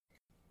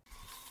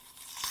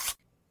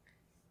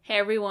Hey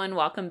everyone,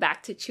 welcome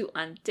back to Chew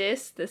on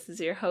Dis. This is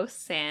your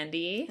host,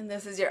 Sandy. And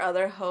this is your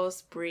other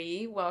host,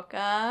 Brie.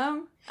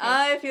 Welcome.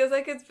 It feels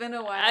like it's been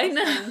a while. I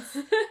know.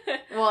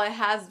 Well, it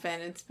has been.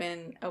 It's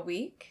been a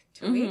week,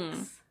 2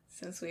 weeks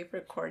since we've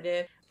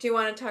recorded. Do you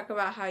want to talk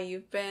about how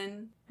you've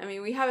been? I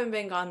mean, we haven't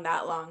been gone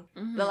that long.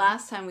 The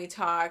last time we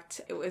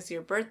talked, it was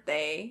your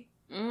birthday.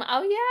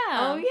 Oh,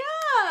 yeah. Oh,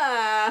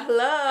 yeah. Hello.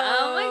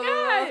 Oh, my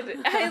God.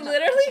 I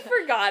literally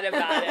forgot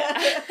about it.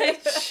 I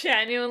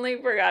genuinely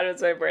forgot it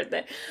was my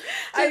birthday.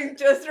 I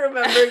just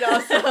remembered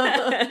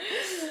also.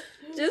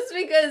 Just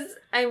because,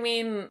 I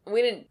mean,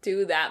 we didn't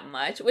do that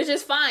much, which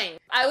is fine.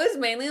 I was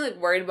mainly,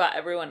 worried about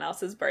everyone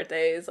else's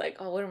birthdays.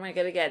 Oh, what am I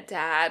going to get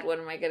Dad? What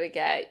am I going to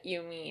get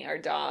Yumi, our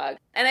dog?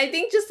 And I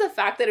think just the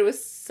fact that it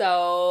was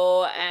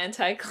so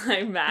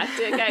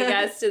anticlimactic, I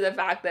guess, to the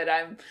fact that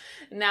I'm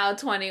now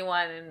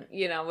 21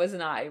 and, was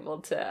not able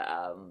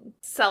to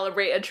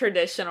celebrate a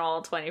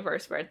traditional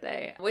 21st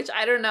birthday, which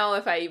I don't know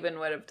if I even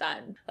would have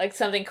done,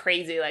 something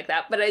crazy like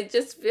that. But I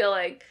just feel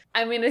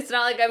it's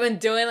not like I've been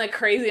doing,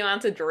 crazy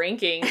amounts of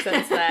drinking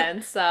since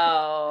then,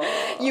 so...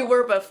 You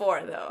were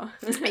before, though.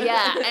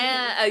 Yeah,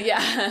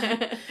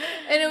 and,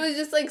 and it was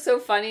just, so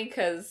funny,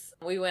 because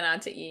we went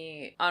out to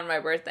eat on my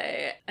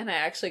birthday, and I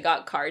actually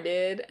got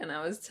carded, and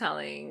I was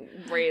telling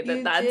Brie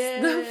that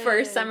that's the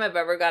first time I've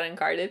ever gotten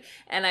carded,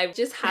 and I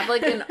just have,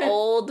 an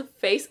old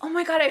face. Oh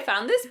my God, I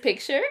found this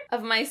picture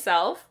of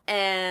myself,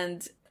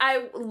 and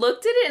I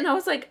looked at it, and I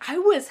was like, I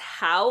was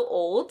how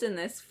old in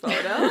this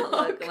photo?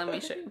 Let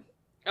me show you.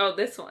 Oh,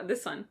 this one.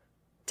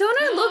 Don't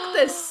I look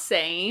the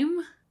same?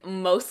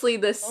 Mostly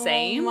the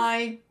same? Oh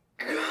my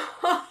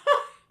God.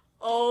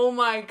 Oh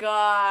my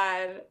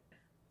God.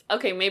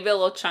 Okay, maybe a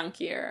little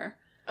chunkier.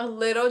 A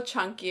little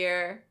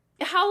chunkier.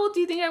 How old do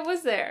you think I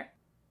was there?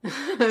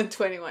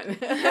 21.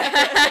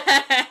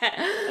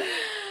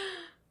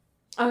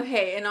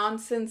 Okay, and on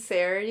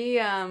sincerity,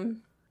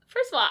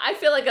 First of all, I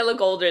feel like I look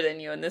older than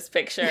you in this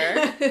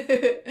picture.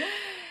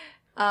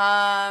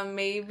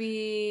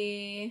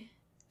 Maybe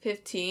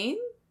 15?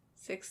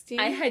 16?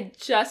 I had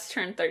just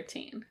turned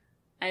 13.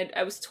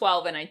 I was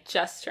 12 and I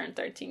just turned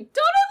 13.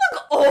 Don't I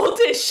look old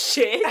as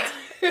shit?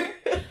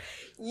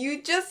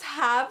 You just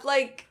have,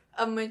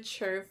 a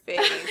mature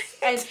face.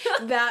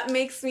 And that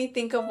makes me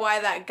think of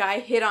why that guy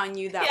hit on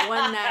you that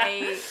one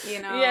night,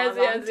 a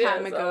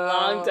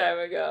long time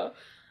ago.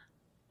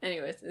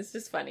 Anyways, it's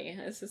just funny.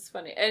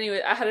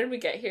 Anyway, how did we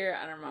get here?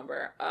 I don't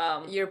remember.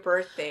 Your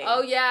birthday.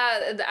 Oh,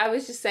 yeah. I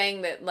was just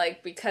saying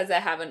that, because I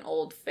have an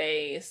old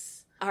face...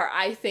 Or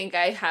I think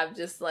I have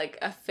just,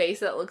 a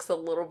face that looks a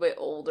little bit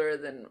older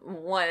than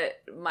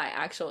what my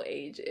actual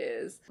age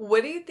is.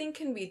 What do you think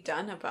can be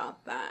done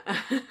about that?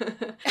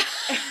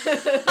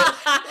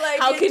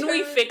 How can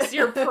we fix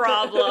your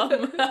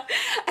problem?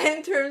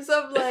 In terms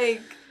of, I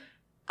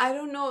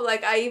don't know.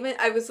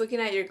 I was looking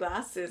at your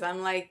glasses.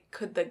 I'm like,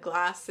 could the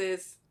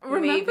glasses...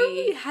 Remember maybe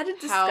we had a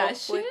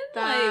discussion with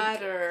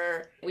that,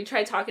 or we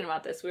tried talking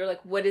about this. We were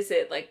like, what is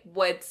it?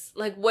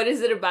 What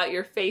is it about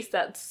your face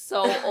that's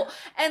so old?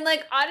 And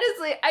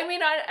honestly, I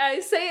mean,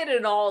 I say it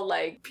in all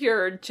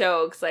pure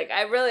jokes.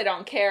 I really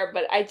don't care,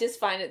 but I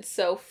just find it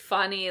so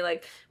funny.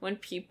 When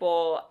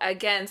people,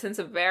 again, since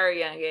a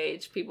very young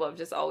age, people have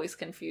just always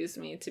confused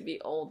me to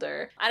be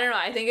older. I don't know.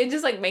 I think it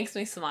just makes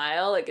me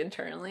smile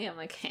internally. I'm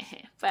like,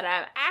 but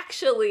I'm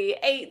actually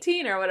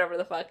 18 or whatever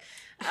the fuck.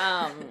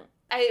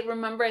 I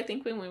remember, I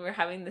think when we were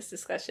having this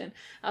discussion,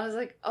 I was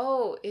like,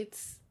 oh,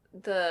 it's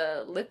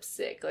the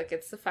lipstick.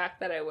 It's the fact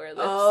that I wear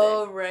lipstick.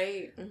 Oh,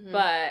 right. Mm-hmm.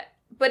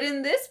 But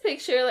in this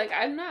picture,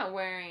 I'm not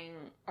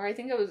wearing, or I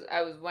think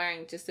I was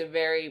wearing just a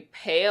very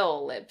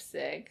pale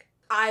lipstick.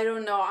 I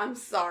don't know. I'm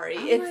sorry.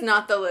 It's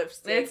not the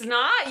lipstick. It's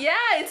not? Yeah,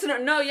 it's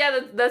no,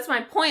 yeah, that's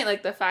my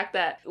point. The fact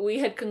that we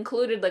had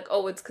concluded,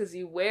 oh, it's because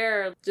you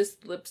wear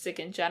just lipstick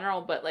in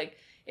general, but,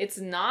 it's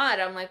not.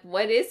 I'm like,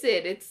 what is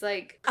it? It's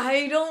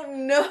I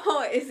don't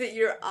know. Is it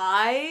your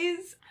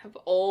eyes? I have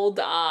old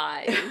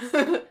eyes.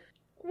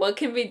 What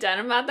can be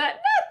done about that?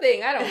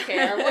 Nothing. I don't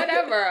care.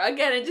 Whatever.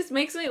 Again, it just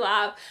makes me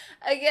laugh.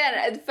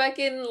 Again,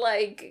 fucking,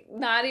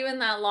 not even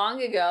that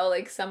long ago,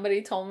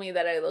 somebody told me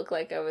that I look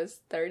like I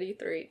was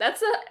 33. That's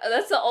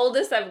the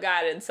oldest I've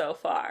gotten so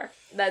far.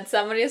 That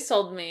somebody has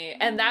told me.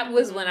 And that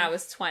was when I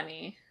was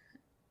 20.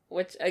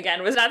 Which,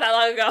 again, was not that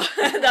long ago.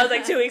 That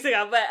was 2 weeks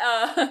ago.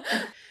 But,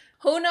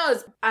 who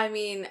knows? I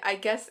mean, I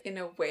guess in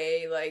a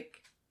way,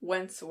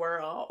 once we're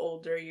all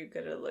older, you're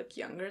gonna look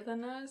younger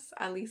than us.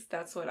 At least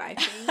that's what I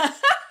think.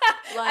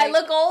 I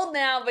look old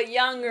now, but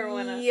younger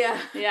when I... Yeah.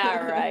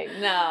 Yeah, right.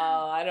 No,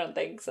 I don't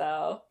think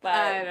so.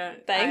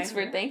 But thanks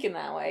for thinking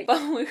that way.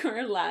 But we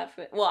were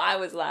laughing. Well, I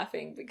was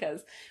laughing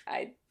because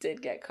I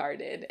did get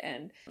carded.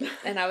 And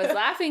I was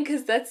laughing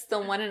because that's the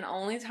one and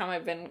only time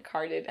I've been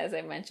carded. As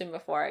I mentioned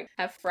before, I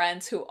have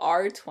friends who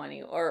are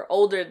 20 or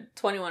older,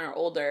 21 or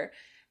older.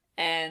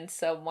 And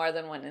so more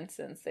than one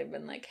instance, they've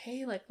been like,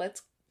 hey,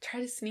 let's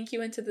try to sneak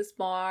you into this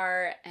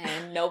bar.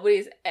 And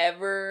nobody's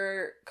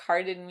ever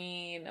carded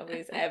me.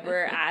 Nobody's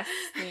ever asked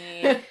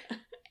me.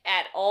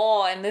 at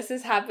all. And this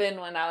has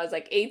happened when I was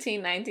like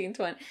 18, 19,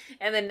 20.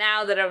 And then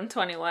now that I'm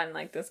 21,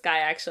 like this guy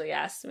actually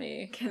asked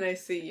me, can I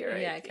see your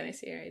ID? Yeah, can I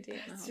see your ID?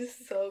 It's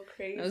just so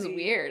crazy. It was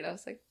weird. I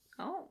was like,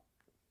 oh,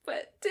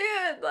 but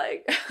dude,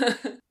 like...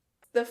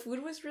 The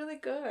food was really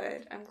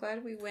good. I'm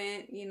glad we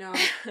went, you know.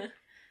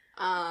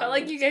 Felt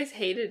like you guys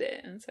hated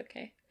it, and it's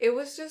okay. It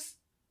was just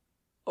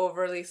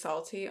overly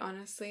salty,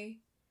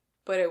 honestly.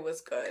 But it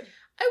was good.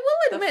 I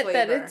will admit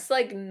that it's,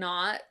 like,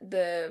 not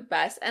the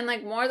best. And,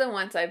 like, more than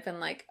once I've been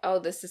like, oh,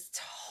 this is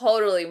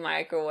totally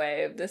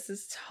microwave. This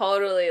is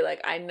totally,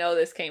 like, I know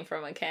this came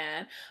from a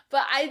can.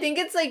 But I think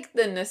it's, like,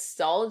 the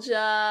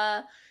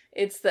nostalgia...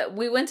 It's that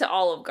we went to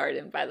Olive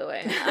Garden, by the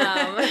way.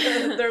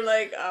 They're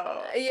like,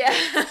 oh. Yeah.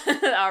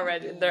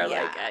 Already. They're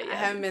yeah, like, yeah. I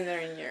haven't been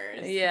there in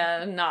years.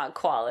 Yeah, not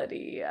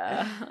quality.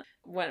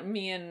 When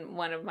me and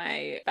one of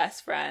my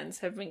best friends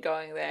have been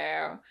going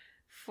there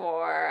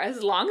for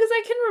as long as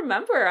I can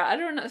remember. I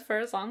don't know, for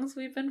as long as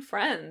we've been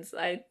friends.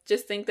 I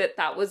just think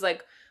that was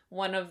like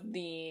one of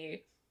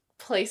the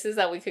places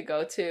that we could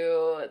go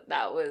to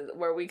that was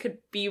where we could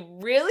be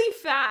really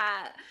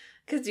fat.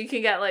 Because you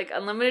can get, like,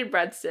 unlimited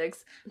breadsticks.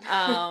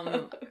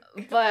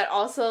 But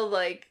also,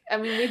 like, I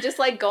mean, we just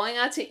like going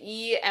out to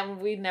eat, and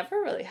we never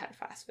really had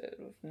fast food.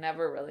 We've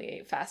never really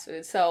ate fast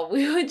food. So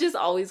we would just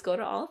always go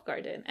to Olive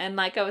Garden. And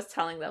like I was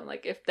telling them,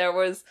 like, if there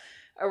was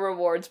a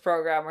rewards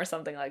program or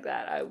something like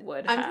that, I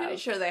would have. I'm pretty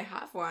sure they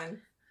have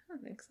one. I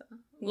don't think so.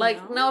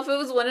 Like, no, if it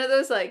was one of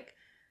those, like,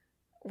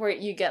 where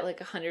you get, like,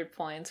 100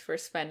 points for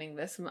spending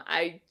this,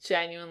 I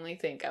genuinely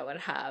think I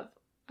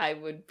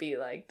would be,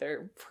 like,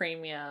 their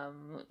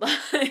premium, like...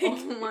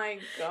 Oh, my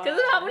God. Because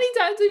of how many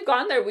times we've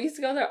gone there. We used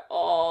to go there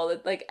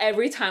like,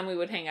 every time we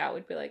would hang out,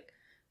 we'd be like,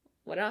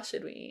 what else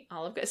should we eat?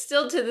 Olive Garden.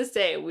 Still to this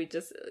day, we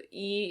just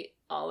eat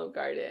Olive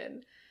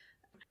Garden.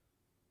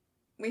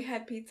 We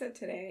had pizza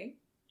today,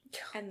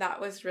 and that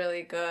was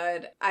really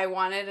good. I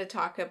wanted to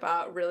talk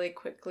about, really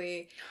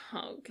quickly,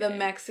 the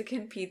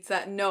Mexican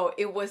pizza. No,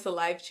 it was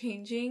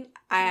life-changing,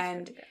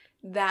 and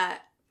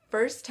that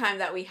first time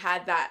that we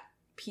had that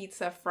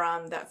pizza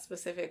from that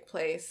specific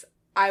place,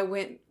 I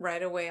went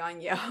right away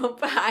on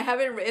Yelp. I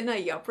haven't written a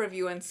Yelp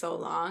review in so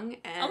long.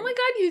 And oh my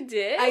God, you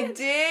did? I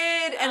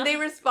did, and they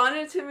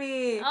responded to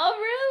me. Oh,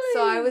 really?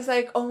 So I was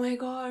like, oh my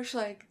gosh,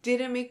 like,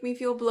 didn't make me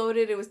feel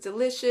bloated. It was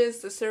delicious.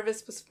 The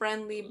service was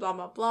friendly, blah,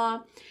 blah,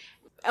 blah.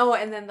 Oh,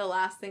 and then the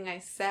last thing I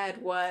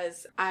said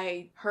was,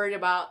 I heard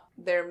about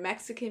their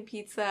Mexican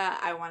pizza.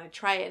 I want to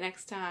try it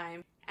next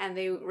time. And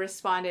they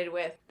responded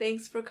with,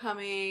 thanks for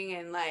coming,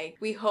 and like,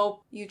 we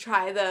hope you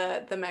try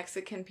the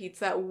Mexican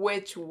pizza,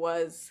 which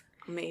was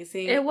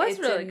amazing. It was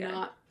really good. It did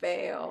not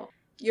fail.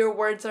 Your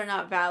words are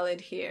not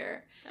valid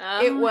here.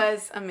 It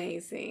was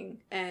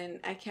amazing, and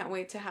I can't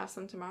wait to have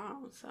some tomorrow,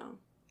 so.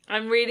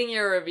 I'm reading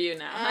your review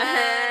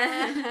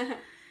now.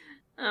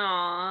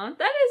 Aw,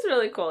 that is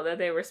really cool that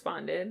they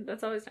responded.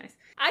 That's always nice.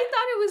 I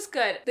thought it was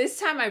good. This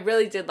time I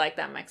really did like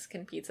that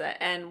Mexican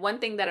pizza. And one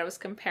thing that I was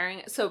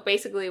comparing, so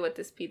basically what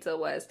this pizza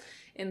was,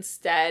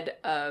 instead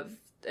of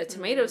a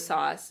tomato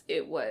sauce,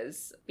 it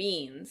was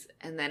beans.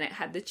 And then it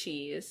had the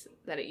cheese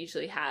that it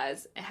usually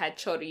has. It had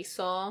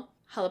chorizo,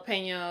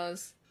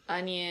 jalapenos,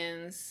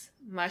 onions,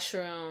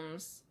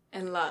 mushrooms.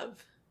 And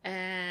love.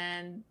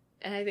 And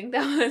I think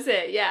that was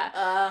it,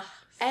 yeah.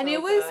 And so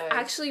it was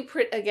actually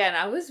again,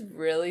 I was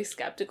really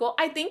skeptical.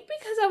 I think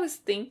because I was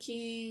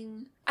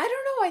thinking, I don't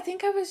know, I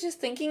think I was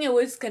just thinking it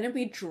was going to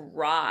be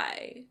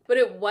dry. But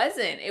it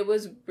wasn't. It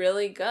was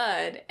really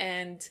good.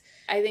 And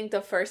I think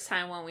the first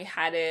time when we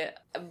had it,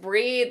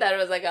 Brie thought it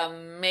was like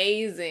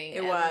amazing.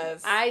 It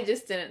was. I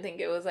just didn't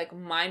think it was like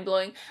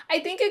mind-blowing.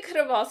 I think it could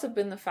have also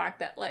been the fact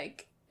that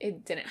like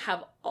it didn't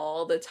have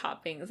all the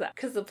toppings.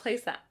 Because the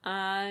place that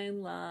I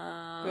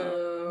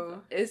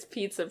love is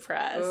Pizza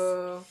Press.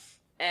 Boo.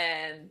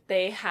 And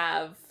they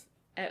have,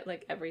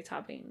 like, every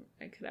topping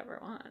I could ever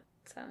want.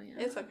 So,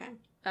 yeah. It's okay.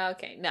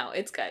 Okay. No,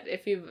 it's good.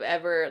 If you've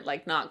ever,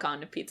 like, not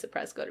gone to Pizza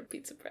Press, go to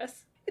Pizza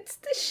Press. It's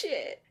the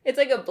shit. It's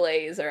like a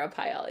Blaze or a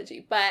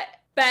Pieology. But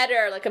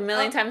better. Like, a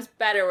million times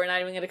better. We're not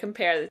even going to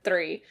compare the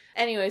three.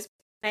 Anyways,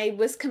 I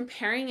was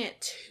comparing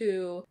it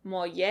to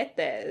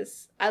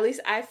molletes. At least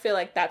I feel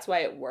like that's why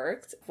it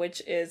worked,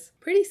 which is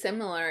pretty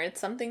similar.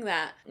 It's something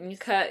that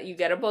you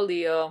get a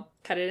bolillo,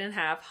 cut it in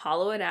half,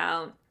 hollow it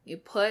out. You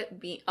put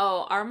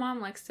our mom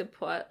likes to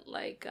put,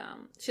 like,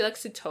 she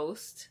likes to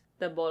toast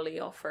the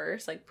bolillo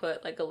first. Like,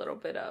 put, like, a little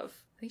bit of,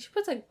 I think she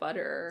puts, like,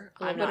 butter.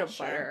 A little bit of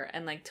butter.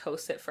 And, like,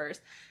 toast it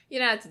first. You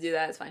don't have to do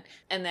that. It's fine.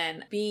 And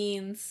then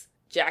beans,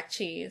 jack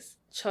cheese,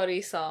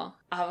 chorizo,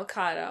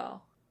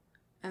 avocado.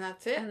 And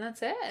that's it? And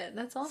that's it.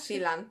 That's all.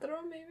 Cilantro,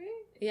 maybe?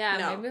 Yeah,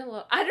 no. Maybe a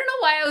little. I don't know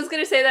why I was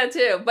going to say that,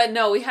 too. But,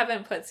 no, we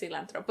haven't put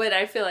cilantro. But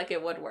I feel like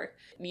it would work.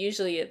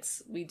 Usually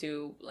we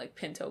do, like,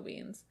 pinto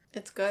beans.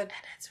 It's good.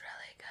 And it's really good.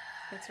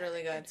 It's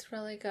really good. It's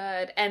really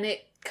good. And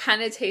it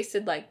kind of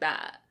tasted like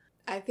that.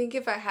 I think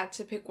if I had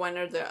to pick one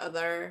or the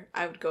other,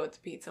 I would go with the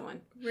pizza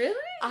one. Really?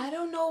 I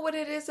don't know what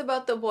it is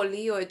about the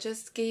bolillo. It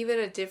just gave it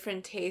a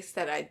different taste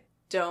that I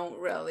don't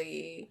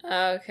really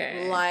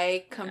Okay.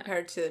 like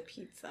compared to the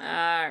pizza.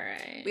 All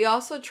right. We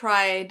also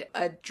tried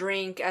a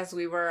drink as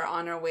we were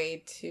on our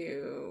way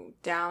to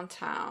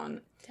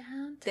downtown.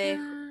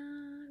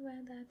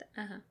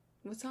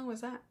 What song was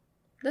that?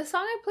 The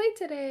song I played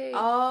today.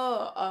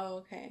 Oh,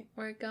 okay.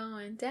 We're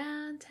going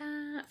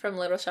downtown. From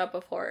Little Shop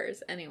of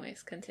Horrors.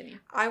 Anyways, continue.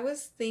 I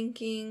was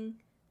thinking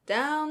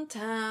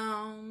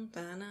downtown.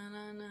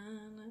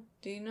 Da-na-na-na-na.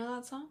 Do you know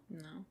that song?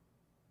 No.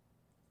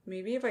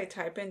 Maybe if I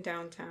type in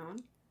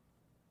downtown.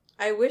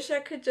 I wish I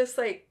could just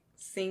like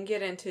sing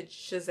it into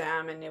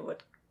Shazam and it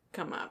would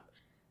come up.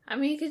 I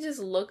mean, you could just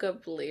look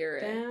up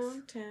lyrics.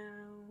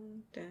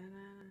 Downtown. Da-na.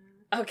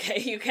 Okay,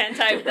 you can't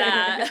type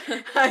that.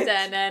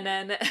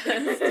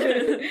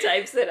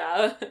 Types it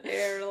out.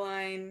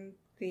 Airline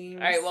theme.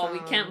 All right, well, song. we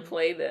can't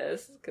play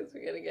this because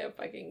we're gonna get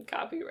fucking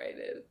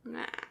copyrighted.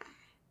 Nah.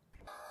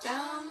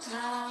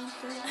 Downtown.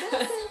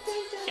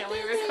 Can we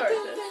record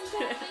this?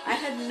 I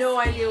had no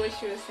idea what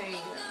she was saying.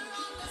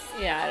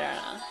 Yeah, I don't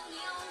know.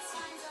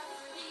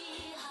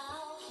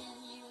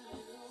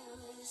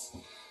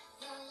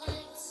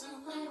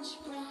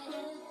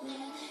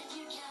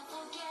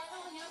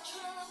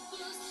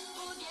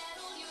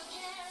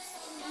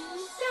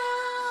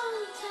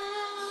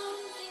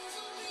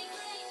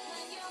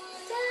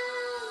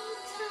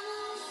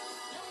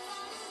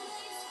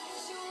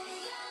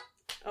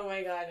 Oh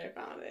my god, I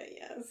found it,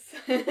 yes.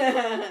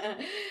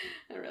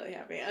 I'm really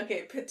happy.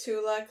 Okay,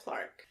 Petula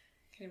Clark.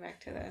 Getting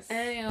back to this.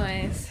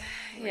 Anyways,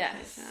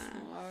 yes.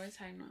 What were we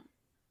talking about?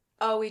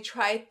 Oh, we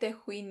tried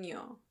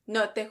tejuino.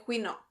 No,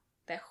 tejuino.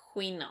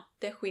 Tejuino.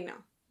 Tejuino.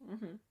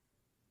 Mm-hmm.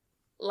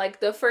 Like,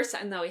 the first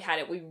time that we had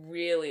it, we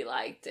really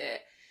liked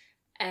it.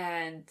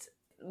 And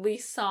we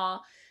saw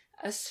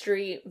a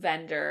street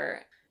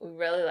vendor. We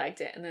really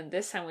liked it. And then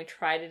this time we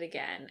tried it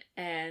again.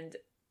 And,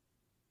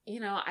 you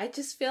know, I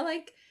just feel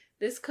like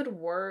this could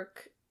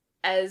work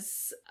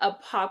as a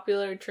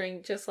popular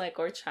drink, just like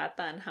horchata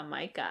and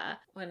jamaica.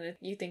 When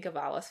you think of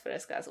aguas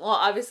frescas, well,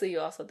 obviously you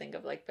also think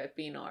of like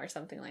pepino or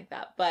something like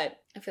that. But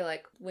I feel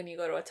like when you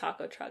go to a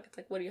taco truck, it's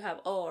like, what do you have?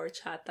 Oh,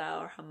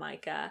 horchata or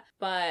jamaica.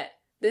 But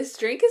this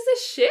drink is the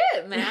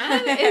shit,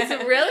 man.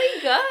 It's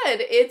really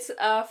good. It's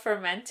a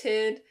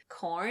fermented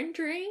corn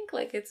drink.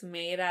 Like, it's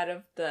made out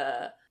of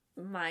the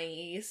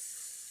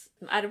maize,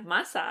 out of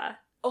masa.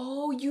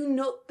 Oh, you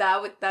know,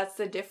 that's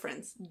the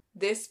difference.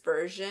 This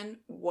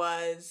version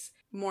was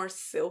more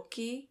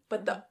silky,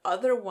 but the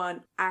other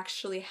one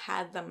actually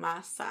had the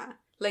masa.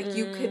 Like,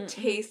 you could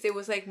taste, it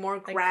was like more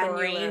granular.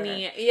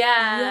 Grainy.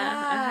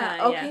 Yeah.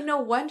 Okay, yeah. no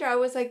wonder. I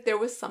was like, there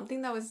was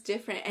something that was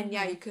different. And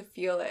yeah, you could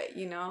feel it,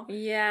 you know?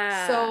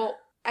 Yeah. So,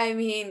 I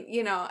mean,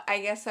 you know, I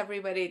guess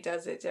everybody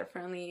does it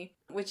differently,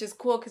 which is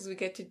cool because we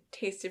get to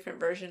taste different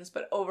versions,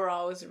 but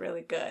overall it was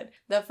really good.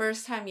 The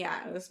first time,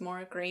 yeah, it was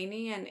more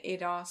grainy and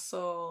it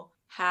also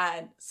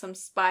had some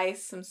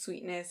spice, some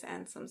sweetness,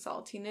 and some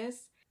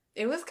saltiness.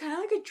 It was kind of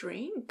like a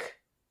drink.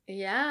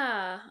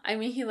 Yeah. I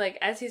mean, he, like,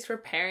 as he's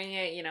preparing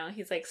it, you know,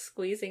 he's, like,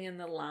 squeezing in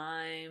the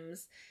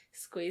limes,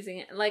 squeezing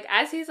it. Like,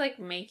 as he's, like,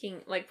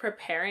 making, like,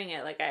 preparing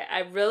it, like,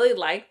 I really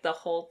liked the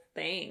whole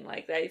thing.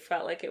 Like, I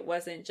felt like it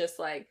wasn't just,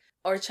 like,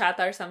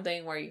 horchata or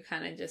something where you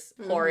kind of just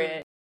pour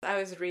it. I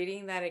was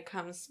reading that it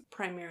comes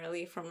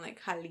primarily from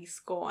like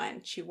Jalisco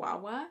and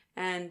Chihuahua,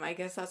 and I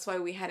guess that's why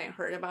we hadn't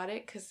heard about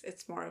it, because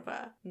it's more of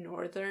a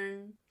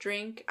northern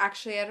drink.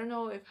 Actually, I don't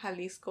know if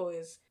Jalisco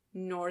is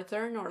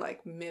northern or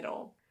like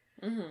middle.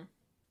 Mm-hmm.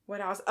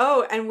 What else?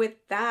 Oh, and with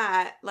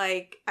that,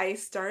 like, I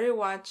started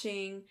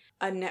watching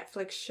a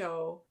Netflix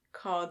show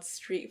called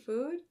Street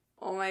Food.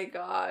 Oh my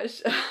gosh.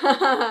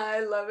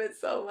 I love it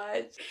so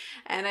much.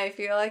 And I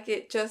feel like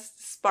it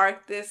just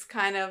sparked this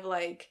kind of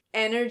like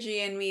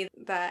energy in me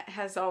that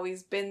has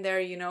always been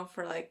there, you know,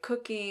 for like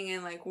cooking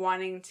and like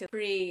wanting to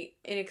create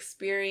an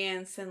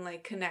experience and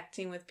like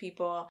connecting with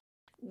people.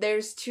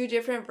 There's two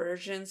different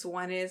versions.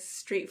 One is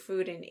street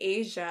food in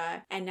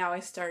Asia, and now I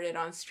started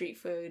on street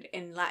food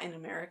in Latin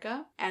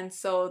America. And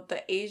so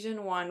the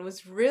Asian one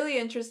was really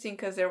interesting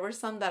because there were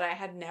some that I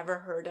had never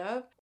heard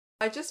of.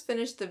 I just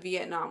finished the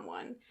Vietnam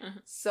one.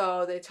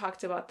 So they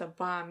talked about the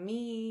banh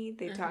mi,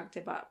 they talked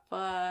about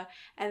pho,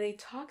 and they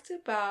talked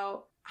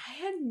about, I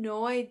had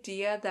no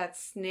idea that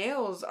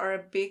snails are a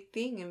big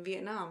thing in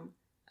Vietnam.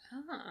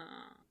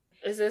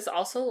 Is this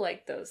also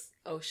like those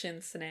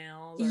ocean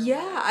snails?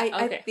 Yeah,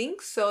 I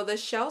think so. The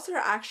shells are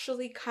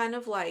actually kind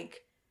of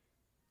like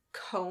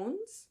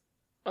cones.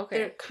 Okay.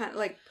 They're kind of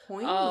like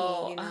pointy,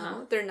 you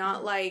know? They're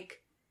not like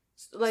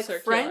circular,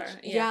 French,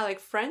 like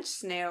French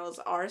snails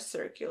are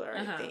circular,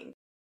 I think.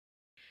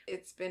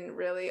 It's been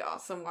really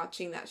awesome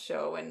watching that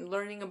show and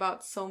learning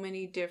about so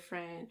many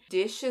different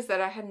dishes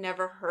that I had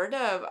never heard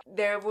of.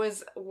 There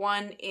was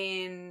one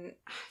in,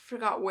 I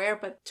forgot where,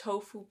 but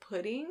tofu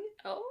pudding.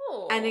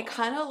 Oh. And it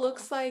kind of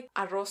looks like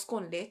arroz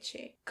con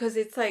leche. Because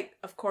it's like,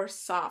 of course,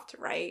 soft,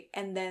 right?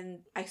 And then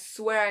I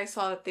swear I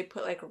saw that they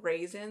put like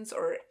raisins,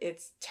 or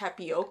it's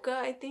tapioca,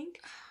 I think.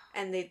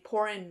 And they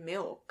pour in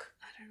milk.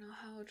 don't know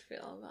how I would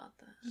feel about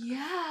that.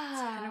 Yeah.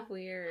 It's kind of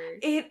weird.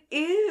 It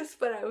is,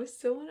 but I would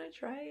still want to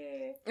try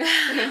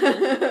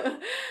it.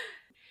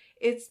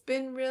 It's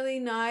been really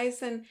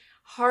nice and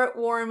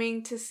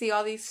heartwarming to see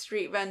all these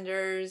street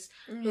vendors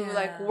who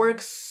like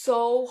work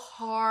so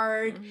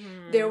hard.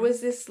 Mm-hmm. There was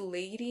this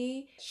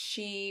lady,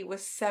 she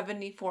was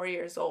 74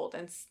 years old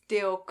and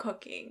still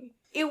cooking.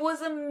 It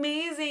was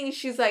amazing.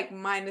 She's like,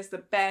 mine is the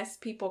best.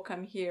 People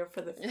come here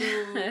for the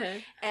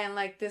food. And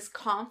like this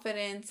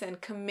confidence and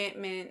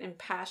commitment and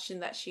passion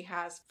that she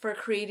has for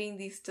creating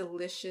these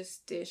delicious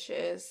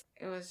dishes.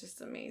 It was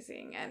just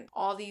amazing. And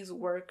all these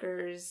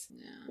workers,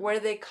 where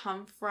they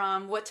come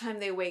from, what time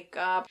they wake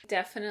up.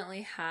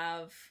 Definitely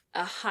have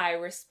a high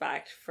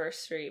respect for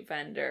street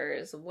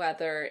vendors,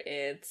 whether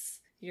it's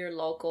your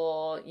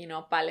local,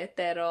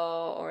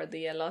 paletero or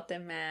the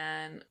elote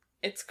man.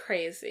 It's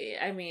crazy.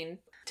 I mean,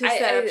 to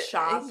set up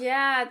shop.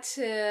 Yeah,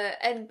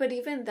 but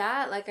even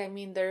that, like, I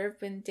mean, there have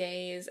been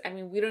days, I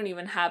mean, we don't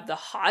even have the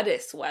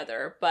hottest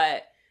weather,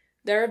 but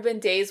there have been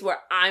days where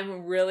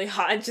I'm really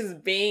hot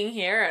just being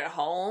here at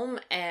home,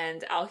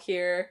 and I'll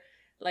hear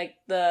like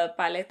the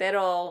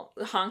paletero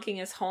honking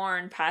his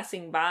horn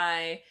passing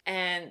by,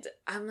 and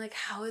I'm like,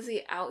 how is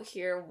he out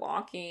here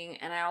walking?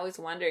 And I always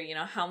wonder,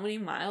 how many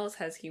miles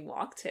has he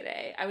walked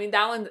today? I mean,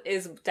 that one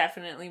is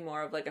definitely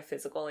more of like a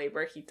physical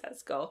labor. He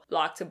does go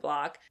block to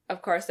block.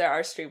 Of course, there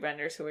are street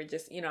vendors who are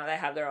just, they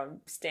have their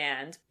own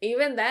stand.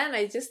 Even then,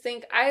 I just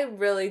think I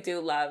really do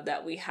love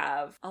that we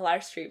have a lot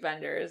of street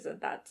vendors, and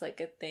that's like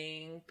a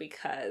thing,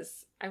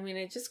 because I mean,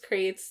 it just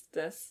creates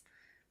this.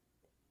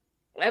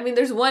 I mean,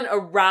 there's one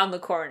around the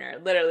corner,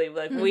 literally,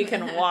 like we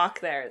can walk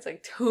there. It's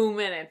like 2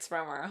 minutes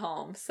from our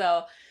home.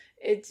 So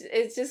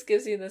it just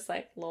gives you this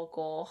like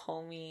local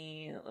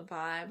homey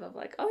vibe of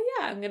like, oh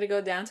yeah, I'm going to go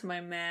down to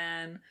my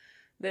man,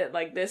 that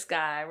like this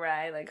guy,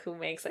 right? Like who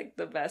makes like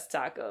the best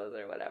tacos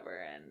or whatever.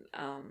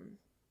 And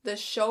the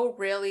show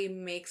really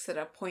makes it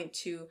a point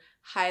to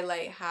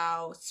highlight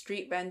how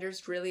street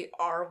vendors really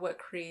are what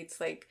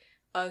creates like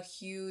a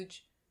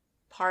huge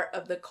part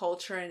of the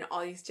culture in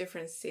all these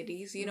different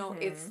cities.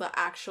 It's the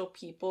actual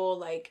people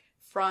like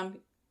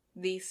from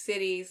these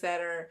cities that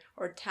are,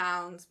 or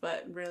towns,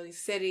 but really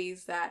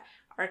cities that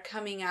are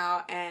coming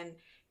out and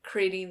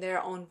creating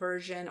their own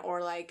version,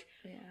 or like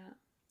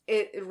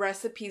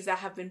recipes that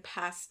have been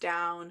passed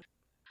down.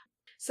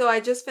 So I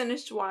just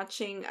finished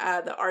watching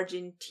the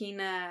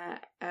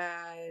Argentina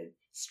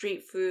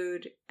street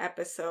food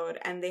episode,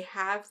 and they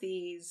have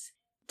these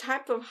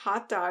type of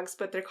hot dogs,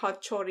 but they're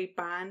called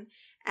choripan,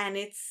 and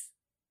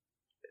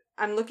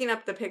I'm looking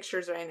up the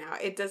pictures right now.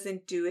 It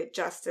doesn't do it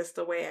justice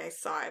the way I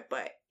saw it,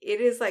 but it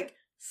is like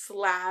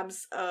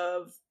slabs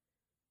of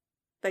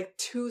like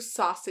 2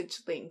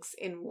 sausage links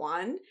in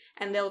one,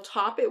 and they'll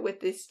top it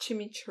with this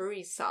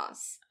chimichurri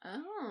sauce.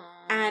 Oh.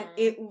 And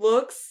it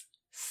looks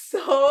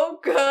so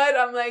good.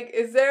 I'm like,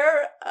 is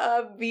there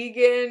a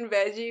vegan,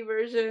 veggie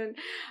version?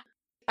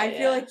 I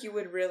feel like you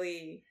would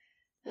really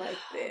like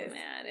this.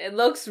 Man, it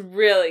looks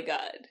really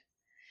good.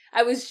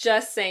 I was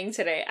just saying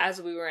today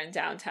as we were in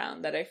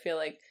downtown that I feel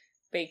like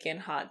bacon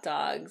hot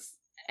dogs,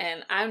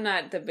 and I'm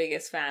not the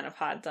biggest fan of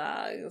hot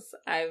dogs.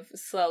 I've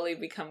slowly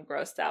become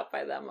grossed out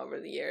by them over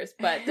the years,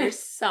 but there's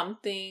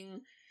something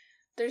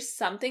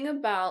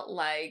about,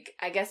 like,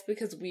 I guess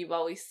because we've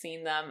always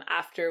seen them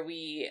after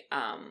we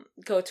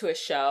go to a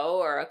show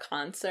or a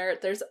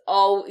concert,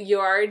 you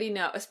already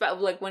know,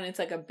 especially like when it's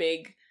like a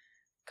big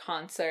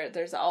concert,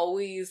 there's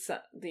always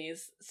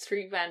these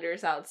street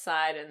vendors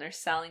outside and they're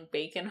selling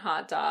bacon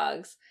hot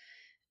dogs.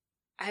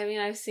 I mean,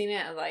 I've seen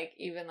it like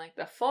even like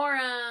the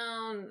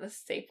Forum, the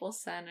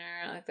Staples Center,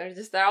 like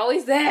they're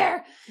always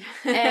there.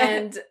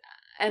 And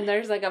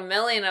there's like a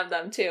million of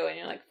them too, and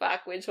you're like,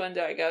 fuck, which one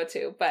do I go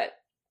to? But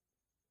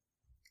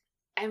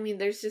I mean,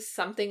 there's just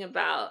something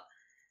about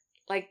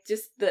like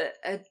just the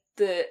I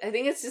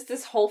think it's just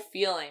this whole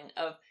feeling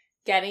of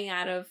getting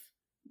out of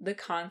the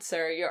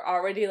concert. You're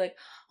already like,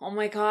 oh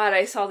my god,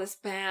 I saw this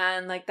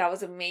band, like that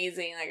was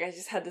amazing, like I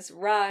just had this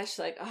rush,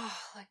 like, oh,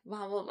 like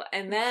blah blah blah,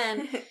 and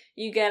then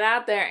you get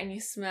out there and you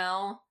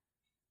smell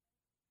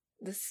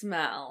the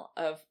smell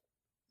of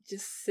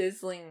just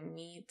sizzling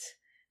meat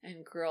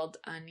and grilled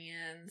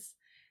onions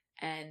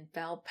and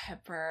bell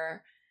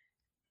pepper,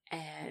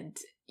 and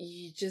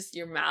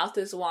your mouth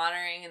is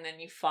watering, and then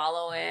you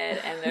follow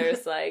it, and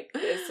there's like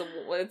it's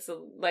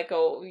like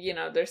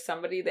there's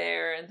somebody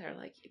there, and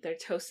they're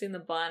toasting the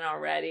bun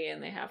already,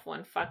 and they have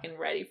one fucking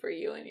ready for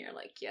you, and you're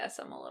like, yes,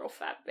 I'm a little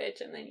fat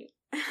bitch, and then you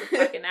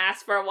fucking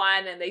ask for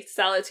one, and they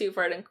sell it to you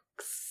for an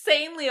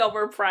insanely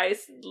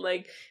overpriced,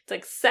 like it's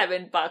like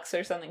 $7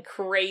 or something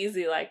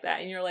crazy like that,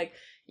 and you're like,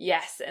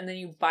 yes, and then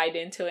you bite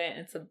into it,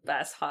 and it's the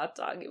best hot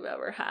dog you've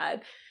ever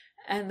had.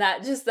 And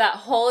that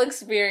whole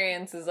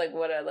experience is like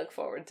what I look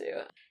forward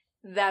to.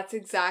 That's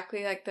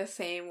exactly like the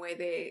same way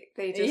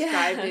they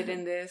described it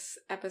in this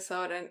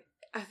episode. And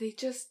they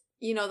just,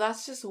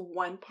 that's just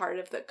one part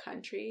of the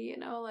country,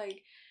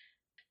 like,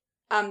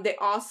 they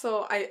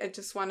also, I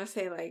just want to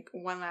say like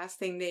one last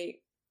thing.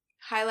 They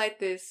highlight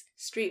this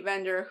street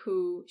vendor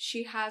who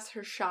she has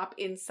her shop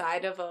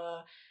inside of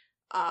a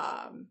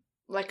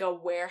like a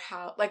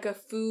warehouse, like a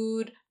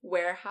food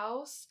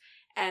warehouse.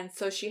 And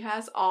so she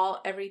has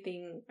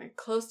everything like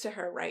close to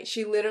her, right?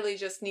 She literally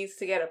just needs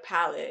to get a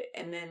pallet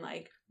and then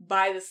like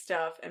buy the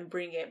stuff and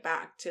bring it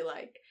back to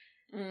like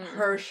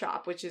her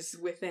shop, which is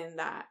within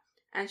that.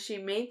 And she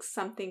makes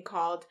something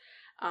called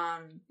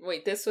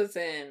wait, this was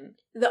in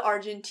the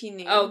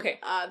Argentinian. Oh, okay.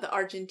 The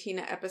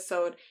Argentina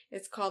episode.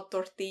 It's called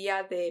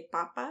tortilla de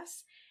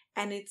papas,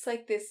 and it's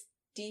like this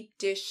deep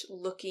dish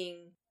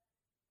looking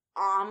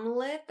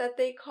omelet that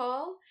they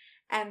call.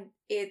 And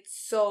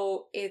it's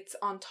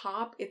on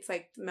top, it's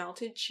like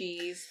melted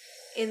cheese.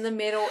 In the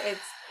middle,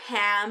 it's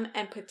ham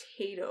and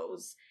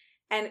potatoes.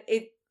 And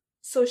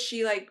so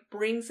she like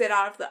brings it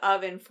out of the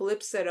oven,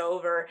 flips it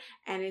over,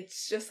 and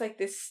it's just like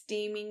this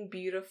steaming,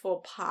 beautiful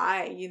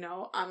pie, you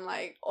know? I'm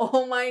like,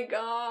 oh my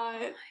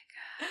God.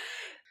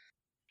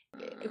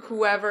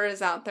 Whoever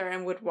is out there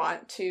and would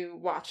want to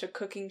watch a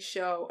cooking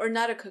show, or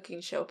not a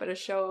cooking show, but a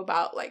show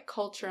about like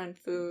culture and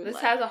food. This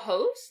like, has a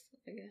host?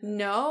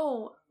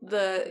 No,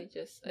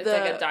 it's like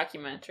a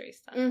documentary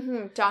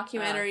style.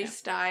 Documentary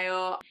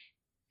style,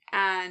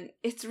 and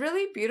it's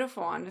really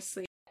beautiful,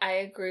 honestly. I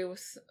agree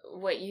with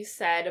what you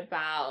said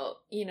about,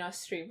 you know,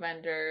 street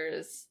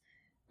vendors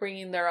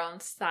bringing their own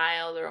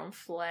style, their own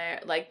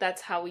flair. Like,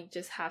 that's how we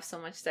just have so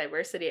much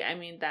diversity. I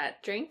mean,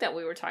 that drink that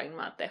we were talking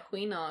about, the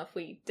Tejuino, if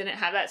we didn't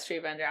have that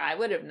street vendor, I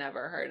would have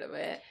never heard of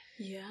it.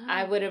 Yeah.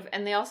 I would have,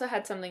 and they also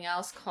had something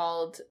else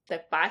called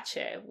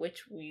tepache,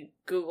 which we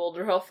Googled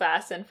real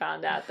fast and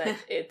found out that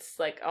it's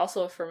like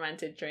also a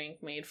fermented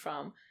drink made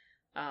from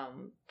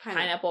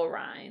pineapple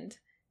rind.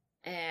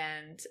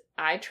 And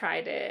I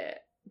tried it.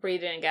 Brie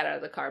didn't get out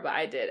of the car, but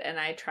I did, and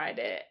I tried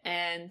it,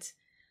 and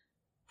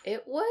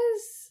it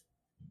was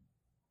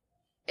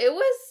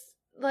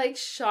like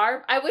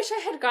sharp. I wish I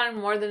had gotten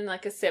more than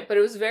like a sip, but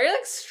it was very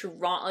like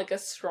strong, like a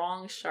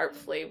strong, sharp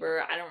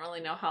flavor. I don't really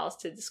know how else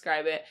to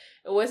describe it.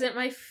 It wasn't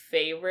my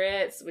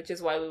favorite, which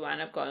is why we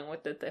wound up going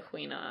with the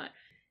tejuina.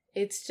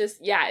 It's just,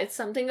 yeah, it's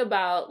something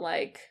about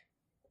like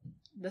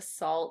the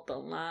salt, the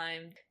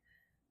lime.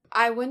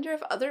 I wonder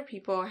if other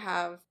people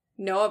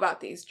know about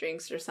these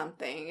drinks or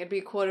something. It'd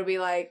be cool to be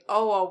like,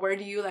 oh, well, where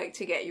do you like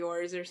to get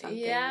yours or something?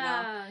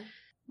 Yeah. You know?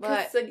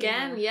 But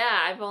again, yeah,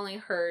 I've only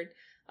heard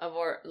of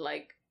horchata,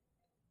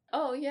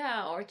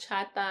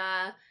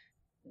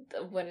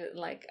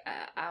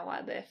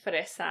 agua de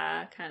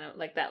fresa, kind of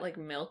like that, like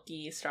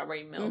milky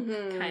strawberry milk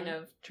kind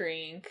of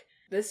drink.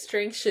 This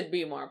drink should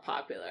be more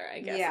popular,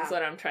 I guess, is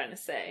what I'm trying to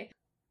say.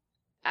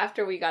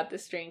 After we got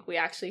this drink, we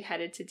actually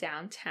headed to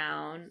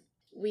downtown.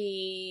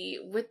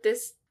 With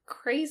this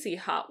crazy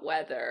hot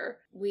weather,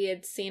 we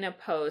had seen a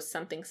post,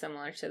 something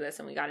similar to this,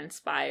 and we got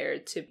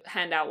inspired to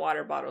hand out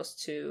water bottles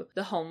to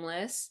the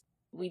homeless.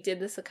 We did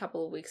this a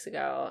couple of weeks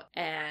ago,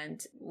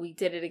 and we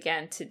did it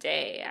again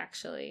today,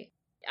 actually.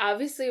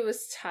 Obviously, it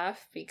was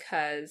tough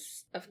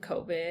because of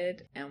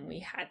COVID, and we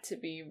had to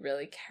be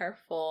really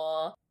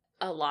careful.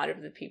 A lot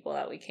of the people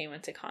that we came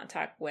into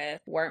contact with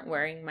weren't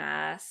wearing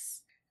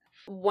masks.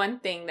 One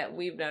thing that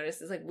we've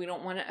noticed is, like, we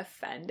don't want to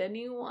offend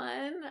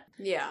anyone.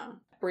 Yeah.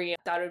 Brie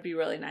thought it would be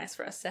really nice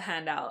for us to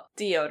hand out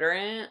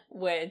deodorant,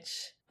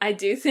 which I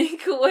do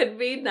think would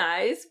be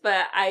nice,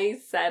 but I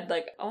said,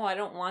 like, oh, I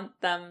don't want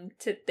them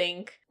to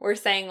think we're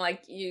saying,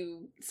 like,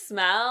 you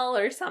smell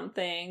or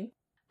something.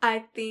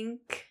 I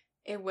think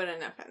it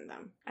wouldn't offend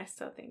them. I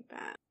still think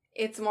that.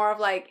 It's more of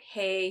like,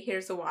 hey,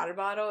 here's a water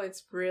bottle.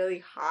 It's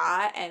really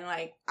hot and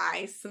like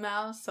I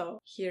smell. So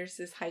here's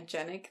this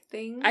hygienic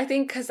thing. I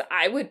think because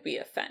I would be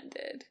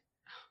offended.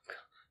 Oh,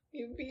 God.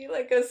 You'd be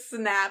like a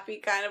snappy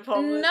kind of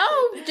homeless. No,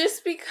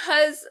 just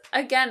because,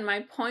 again,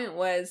 my point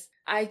was,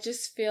 I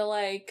just feel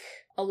like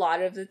a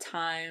lot of the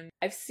time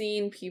I've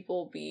seen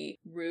people be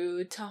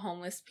rude to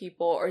homeless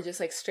people or just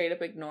like straight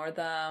up ignore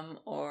them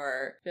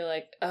or feel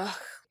like, ugh.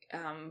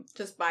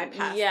 Just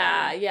bypass them.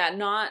 Yeah,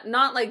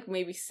 not like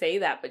maybe say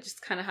that, but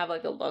just kind of have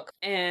like a look.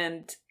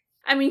 And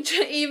I mean,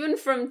 even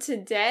from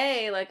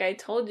today, like I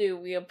told you,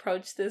 we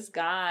approached this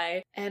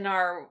guy and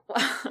our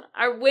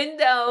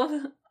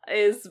window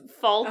is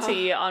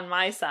faulty on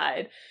my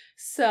side.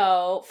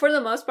 So for the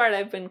most part,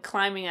 I've been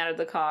climbing out of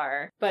the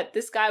car, but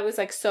this guy was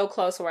like so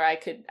close where I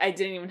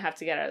didn't even have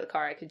to get out of the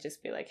car. I could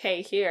just be like,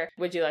 hey, here,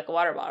 would you like a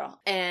water bottle?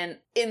 And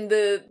in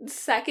the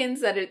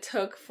seconds that it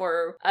took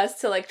for us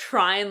to like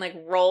try and like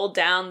roll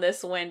down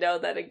this window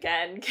that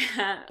again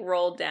can't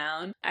roll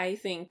down, I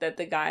think that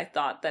the guy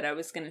thought that I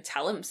was going to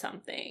tell him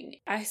something.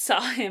 I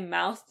saw him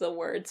mouth the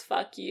words,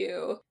 fuck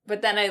you.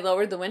 But then I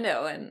lowered the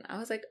window and I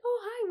was like, oh,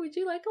 hi, would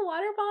you like a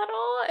water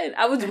bottle? And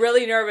I was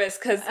really nervous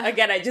because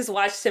again, I just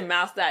watched him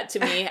mouth that to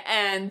me.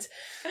 And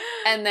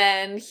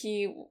then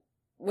he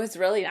was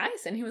really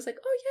nice and he was like,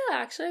 oh yeah,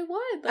 actually I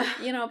would, like,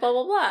 you know, blah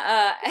blah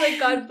blah, like,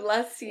 God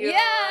bless you.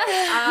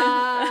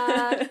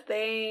 Yeah.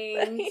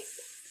 Thanks.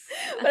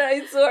 But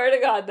I swear to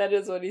God that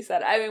is what he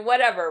said. I mean,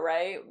 whatever,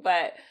 right?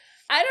 But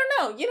I don't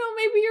know.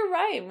 Maybe you're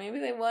right. Maybe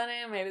they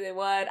wouldn't. Maybe they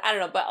would. I don't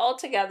know. But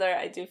altogether,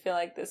 I do feel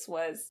like this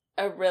was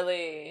a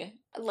really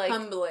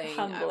humbling.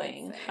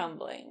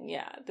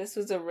 Yeah, this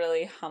was a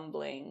really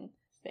humbling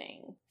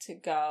thing to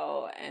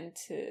go and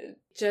to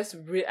just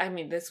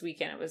this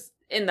weekend it was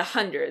in the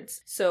hundreds.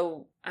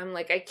 So I'm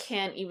like, I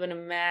can't even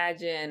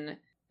imagine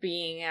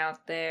being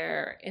out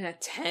there in a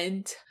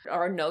tent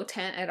or no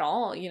tent at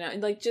all,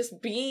 like just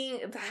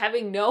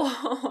having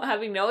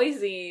no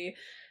AC.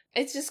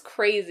 It's just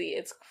crazy.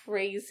 It's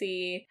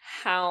crazy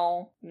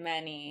how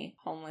many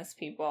homeless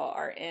people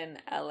are in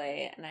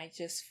LA. And I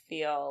just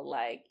feel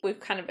like we've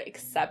kind of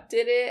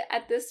accepted it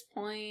at this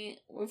point.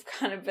 We've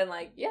kind of been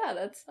like, yeah,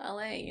 that's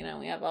LA.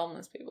 We have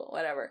homeless people,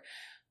 whatever.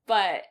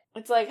 But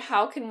it's like,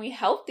 how can we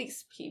help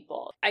these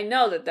people? I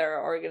know that there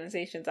are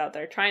organizations out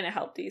there trying to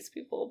help these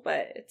people,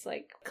 but it's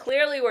like,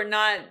 clearly we're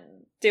not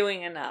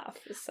doing enough.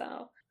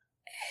 So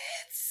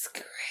it's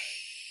crazy.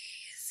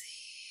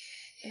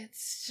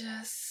 It's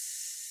just...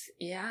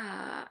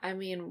 Yeah, no.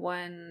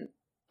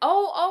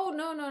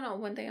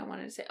 One thing I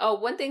wanted to say.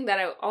 One thing that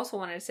I also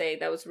wanted to say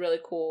that was really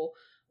cool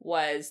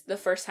was the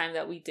first time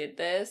that we did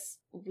this,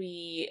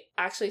 we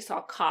actually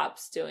saw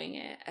cops doing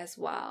it as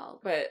well.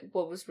 But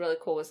what was really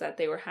cool was that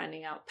they were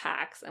handing out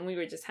packs and we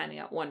were just handing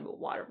out one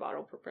water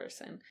bottle per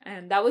person.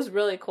 And that was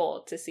really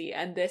cool to see.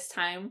 And this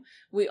time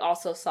we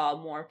also saw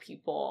more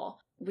people.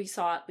 We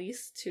saw at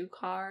least 2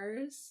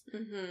 cars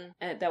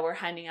that were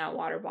handing out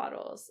water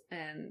bottles.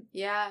 And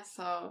yeah,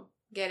 so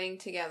getting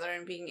together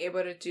and being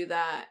able to do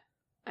that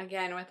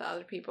again with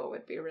other people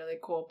would be really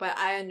cool. But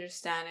I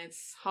understand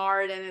it's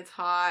hard and it's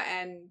hot,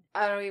 and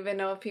I don't even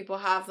know if people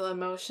have the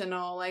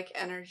emotional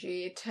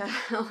energy to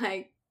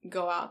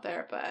go out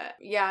there. But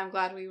yeah, I'm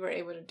glad we were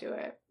able to do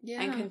it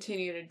and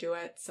continue to do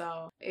it.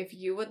 So if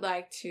you would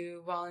like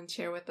to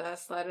volunteer with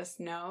us, let us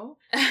know.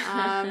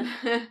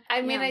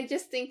 I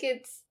just think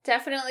it's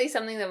definitely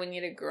something that we need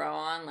to grow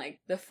on. Like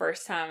the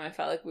first time I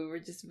felt like we were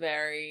just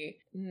very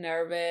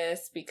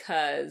nervous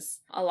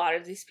because a lot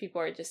of these people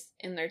are just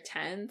in their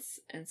tents.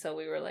 And so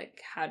we were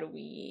like, how do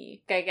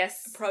we, I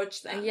guess,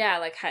 approach them?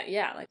 Yeah,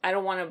 I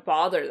don't want to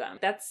bother them.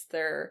 That's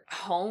their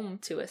home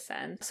to a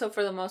sense. So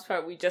for the most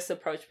part, we just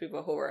approached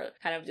people who were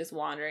kind of just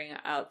wandering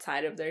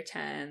outside of their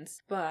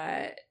tents.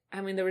 But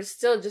there was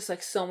still just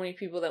so many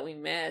people that we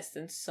missed,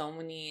 and so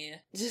many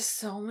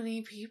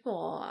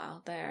people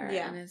out there.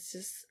 Yeah. And it's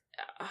just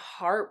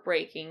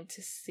heartbreaking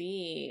to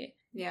see.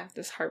 Yeah.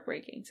 Just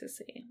heartbreaking to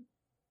see.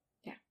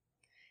 Yeah.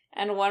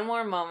 And one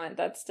more moment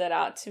that stood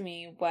out to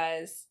me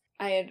was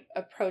I had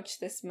approached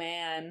this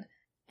man,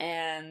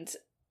 and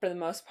for the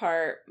most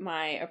part,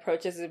 my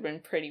approaches have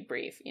been pretty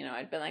brief.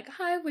 I'd been like,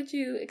 hi, would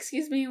you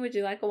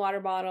like a water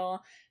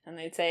bottle? And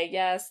they'd say,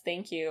 yes,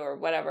 thank you, or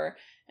whatever.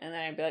 And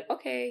then I'd be like,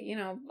 okay,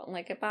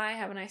 bye,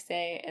 have a nice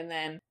day. And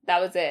then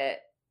that was it.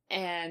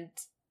 And,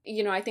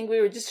 I think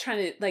we were just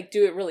trying to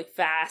do it really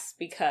fast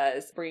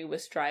because Brie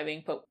was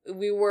driving, but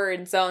we were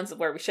in zones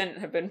where we shouldn't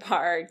have been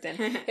parked. And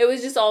it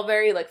was just all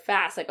very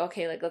fast,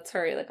 okay, let's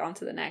hurry, on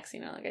to the next,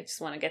 I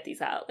just want to get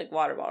these out,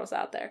 water bottles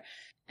out there.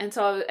 And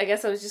so I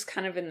guess I was just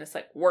kind of in this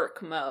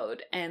work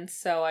mode. And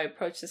so I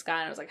approached this guy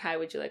and I was like, hi,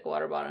 would you like a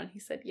water bottle? And he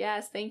said,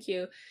 yes, thank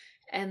you.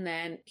 And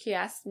then he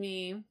asked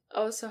me,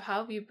 oh, so how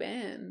have you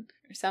been?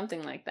 Or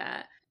something like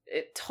that.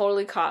 It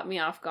totally caught me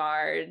off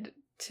guard,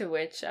 to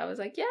which I was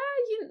like, yeah,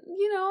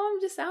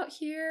 I'm just out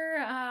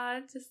here,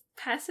 just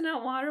passing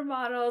out water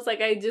bottles. I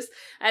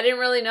didn't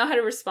really know how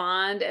to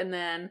respond. And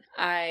then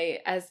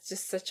as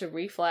just such a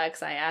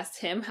reflex, I asked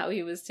him how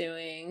he was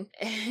doing.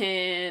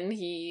 And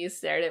he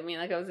stared at me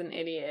like I was an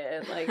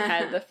idiot.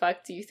 How the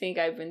fuck do you think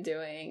I've been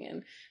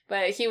doing?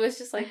 But he was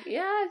just like,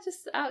 yeah,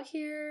 just out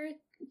here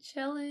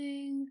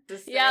chilling.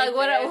 Yeah,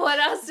 what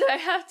else do I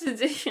have to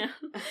do?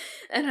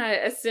 And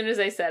as soon as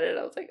I said it,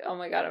 I was like, oh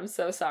my god, I'm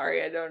so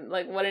sorry. I don't,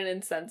 what an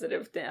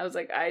insensitive thing. I was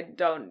like, I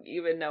don't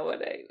even know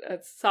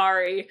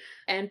sorry.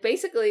 And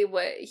basically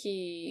what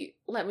he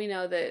let me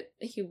know that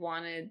he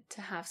wanted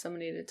to have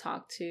somebody to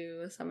talk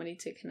to, somebody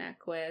to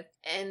connect with.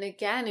 And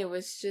again, it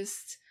was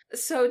just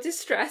so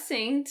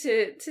distressing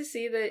to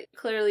see that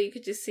clearly you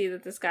could just see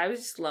that this guy was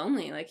just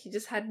lonely. He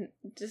just had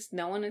just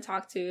no one to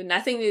talk to,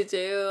 nothing to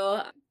do.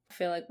 I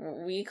feel like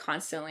we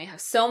constantly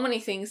have so many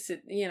things to,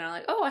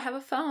 oh, I have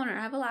a phone, or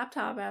I have a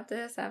laptop, I have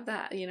this, I have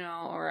that,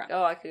 or,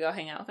 oh, I could go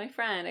hang out with my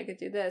friend, I could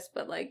do this,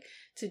 but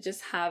to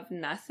just have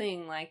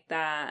nothing like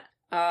that,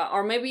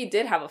 or maybe you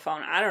did have a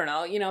phone, I don't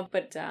know,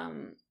 but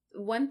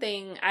one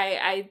thing,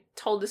 I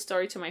told the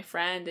story to my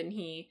friend, and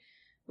he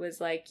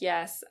was like,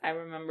 yes, I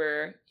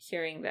remember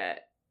hearing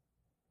that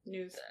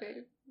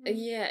newspaper.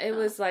 Yeah, it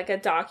was a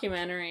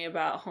documentary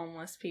about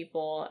homeless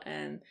people,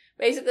 and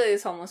basically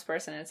this homeless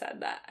person had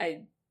said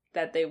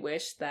that they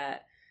wish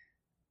that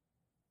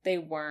they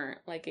weren't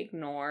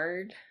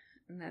ignored,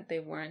 and that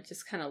they weren't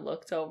just kind of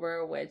looked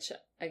over, which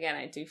again,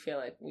 I do feel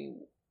like we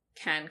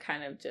can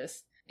kind of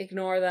just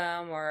ignore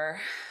them or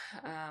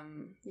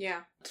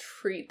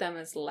treat them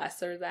as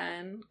lesser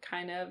than,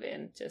 kind of,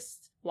 and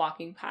just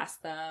walking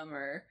past them,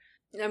 or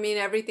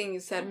everything you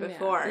said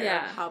before,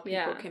 how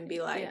people can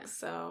be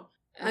so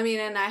I mean,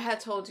 and I had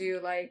told you,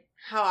 like,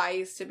 how I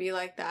used to be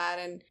like that.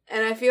 And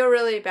I feel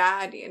really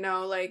bad, you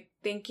know, like,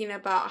 thinking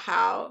about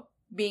how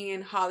being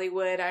in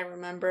Hollywood, I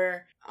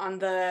remember on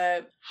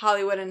the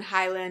Hollywood and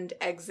Highland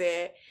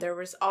exit, there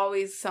was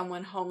always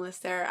someone homeless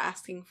there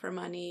asking for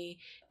money.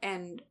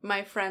 And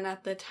my friend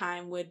at the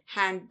time would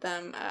hand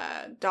them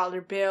a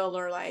dollar bill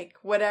or, like,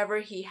 whatever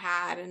he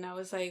had. And I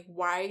was like,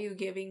 why are you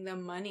giving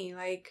them money?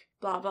 Like,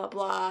 blah, blah,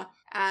 blah.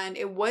 And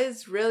it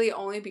was really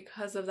only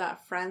because of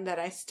that friend that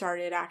I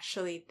started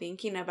actually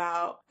thinking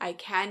about, I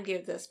can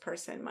give this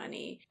person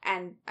money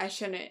and I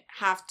shouldn't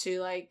have to,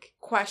 like,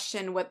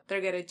 question what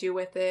they're going to do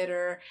with it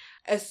or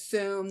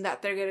assume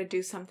that they're going to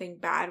do something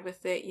bad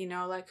with it, you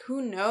know, like,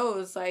 who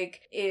knows,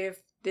 like, if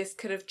this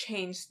could have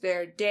changed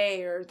their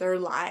day or their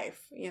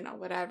life, you know,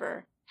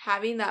 whatever.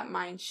 Having that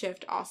mind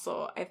shift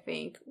also, I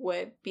think,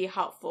 would be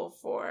helpful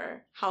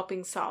for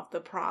helping solve the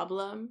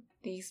problem.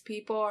 These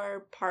people are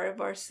part of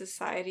our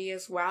society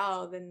as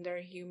well. Then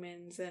they're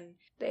humans and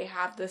they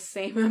have the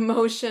same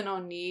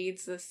emotional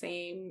needs, the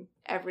same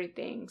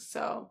everything.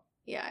 So,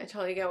 yeah, I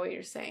totally get what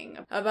you're saying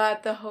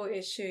about the whole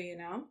issue, you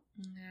know?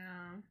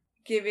 Yeah.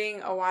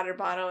 Giving a water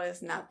bottle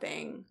is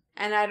nothing.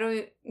 And I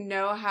don't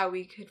know how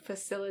we could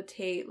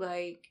facilitate,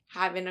 like,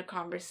 having a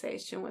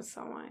conversation with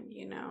someone,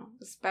 you know,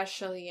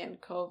 especially in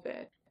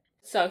COVID.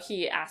 So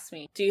he asked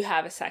me, do you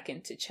have a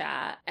second to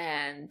chat?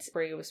 And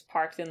Brie was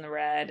parked in the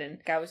red, and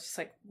I was just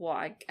like, well,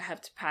 I have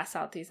to pass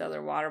out these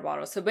other water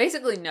bottles. So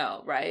basically,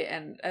 no, right?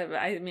 And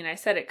I mean, I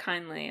said it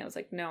kindly. I was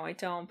like, no, I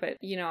don't, but,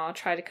 you know, I'll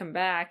try to come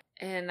back.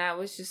 And I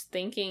was just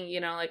thinking,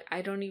 you know, like,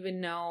 I don't even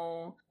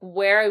know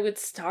where I would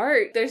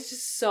start. There's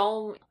just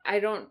I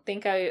don't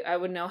think I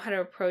would know how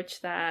to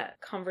approach that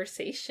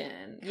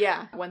conversation.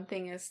 Yeah. One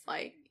thing is,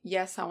 like,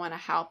 yes, I want to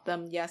help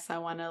them. Yes, I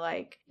want to,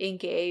 like,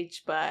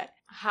 engage, but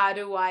how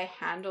do I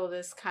handle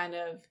this kind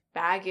of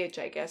baggage,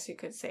 I guess you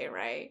could say,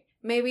 right?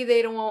 Maybe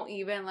they won't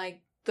even,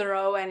 like,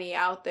 throw any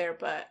out there,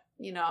 but,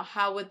 you know,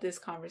 how would this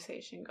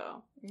conversation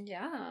go?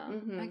 Yeah.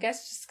 Mm-hmm. I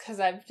guess just because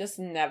I've just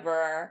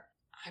never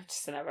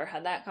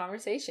had that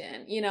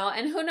conversation, you know?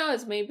 And who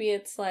knows, maybe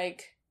it's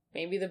like,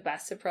 maybe the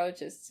best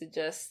approach is to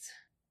just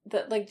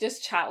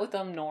chat with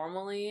them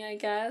normally, I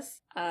guess.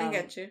 I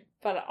get you.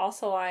 But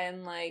also I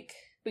am like,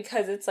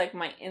 because it's like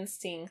my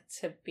instinct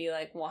to be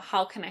like, well,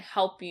 how can I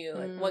help you?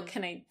 Like, what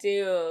can I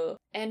do?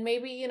 And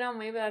maybe, you know,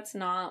 maybe that's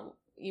not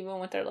even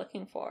what they're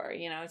looking for.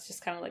 You know, it's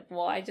just kind of like,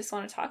 well, I just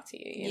want to talk to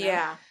you, you know?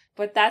 Yeah.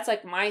 But that's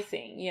like my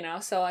thing, you know?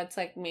 So it's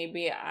like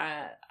maybe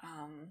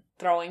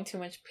throwing too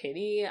much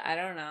pity. I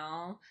don't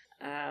know.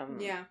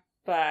 Yeah.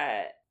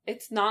 But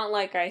it's not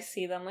like I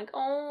see them like,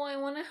 oh, I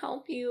want to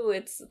help you.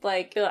 It's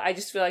like, I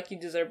just feel like you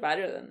deserve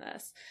better than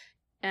this.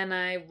 And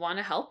I want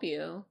to help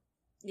you.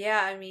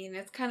 Yeah, I mean,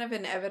 it's kind of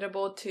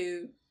inevitable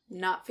to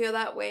not feel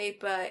that way,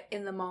 but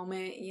in the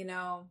moment, you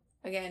know,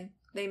 again,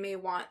 they may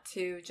want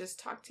to just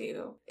talk to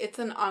you. It's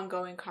an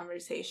ongoing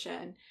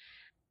conversation.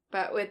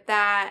 But with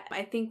that,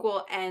 I think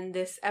we'll end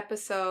this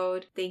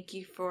episode. Thank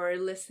you for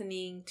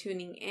listening,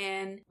 tuning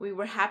in. We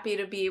were happy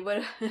to be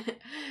able to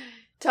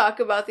talk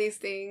about these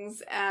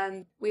things,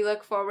 and we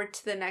look forward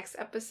to the next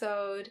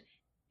episode.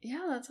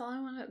 Yeah, that's all I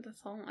wanted. That's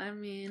all, I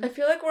mean. I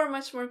feel like we're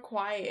much more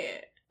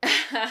quiet.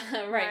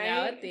 right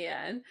now at the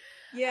end.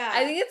 Yeah.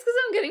 I think it's because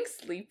I'm getting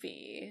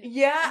sleepy.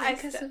 Yeah.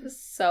 Because it was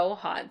so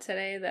hot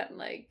today that,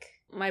 like,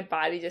 my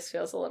body just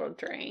feels a little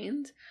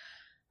drained.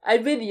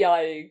 I've been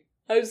yawning.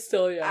 I'm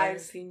still yawning.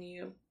 I've seen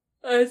you.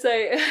 I was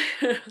like...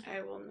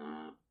 I will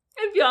not.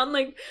 I've yawned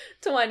like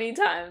 20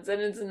 times,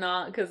 and it's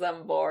not because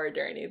I'm bored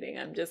or anything.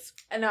 I'm just...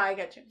 No, I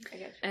get you.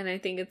 And I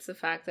think it's the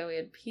fact that we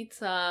had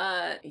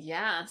pizza.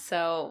 Yeah,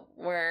 so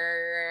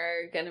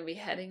we're going to be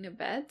heading to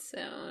bed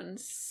soon.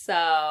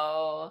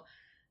 So,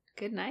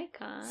 good night,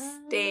 guys.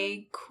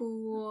 Stay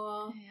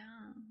cool.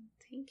 Yeah,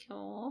 thank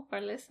you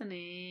for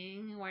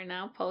listening. We're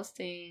now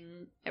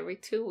posting every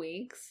 2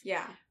 weeks.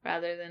 Yeah.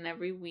 Rather than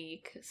every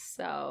week,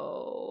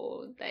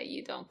 so that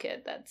you don't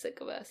get that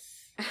sick of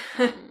us.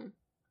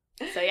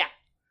 So yeah.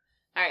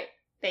 All right.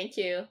 Thank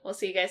you. We'll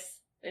see you guys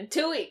in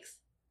 2 weeks.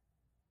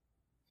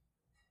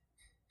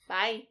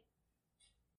 Bye.